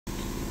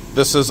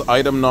This is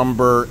item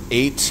number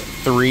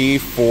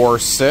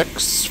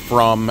 8346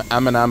 from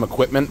M&M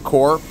Equipment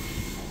Corp.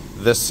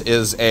 This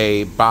is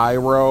a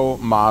Biro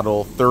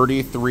model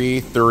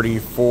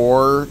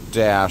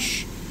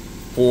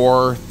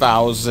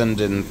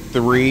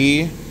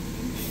 3334-4003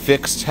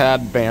 fixed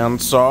head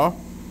bandsaw.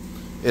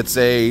 It's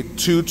a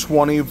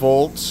 220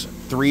 volt,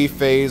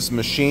 3-phase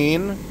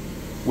machine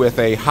with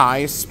a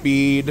high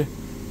speed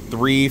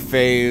 3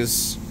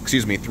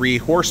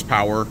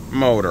 horsepower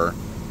motor.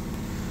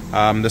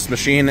 This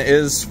machine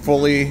is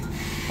fully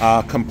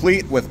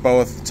complete with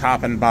both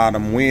top and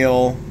bottom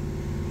wheel.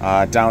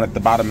 Down at the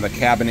bottom of the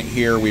cabinet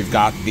here, we've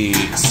got the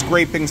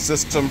scraping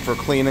system for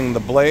cleaning the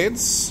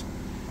blades.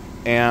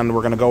 And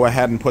we're going to go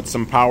ahead and put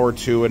some power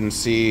to it and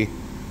see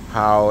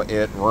how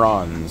it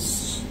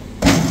runs.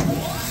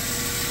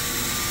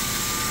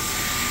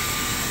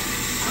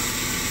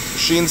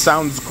 Machine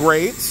sounds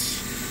great,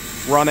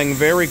 running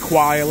very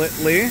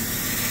quietly.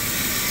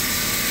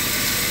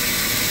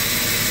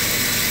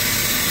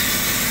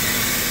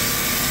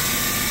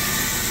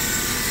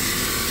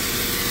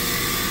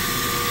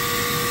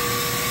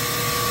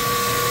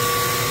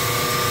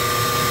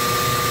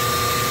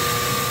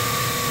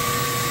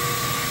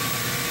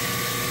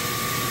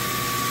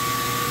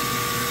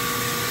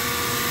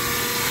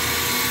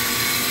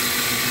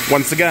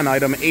 Once again,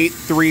 item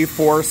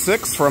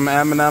 8346 from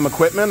M&M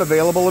Equipment,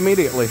 available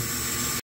immediately.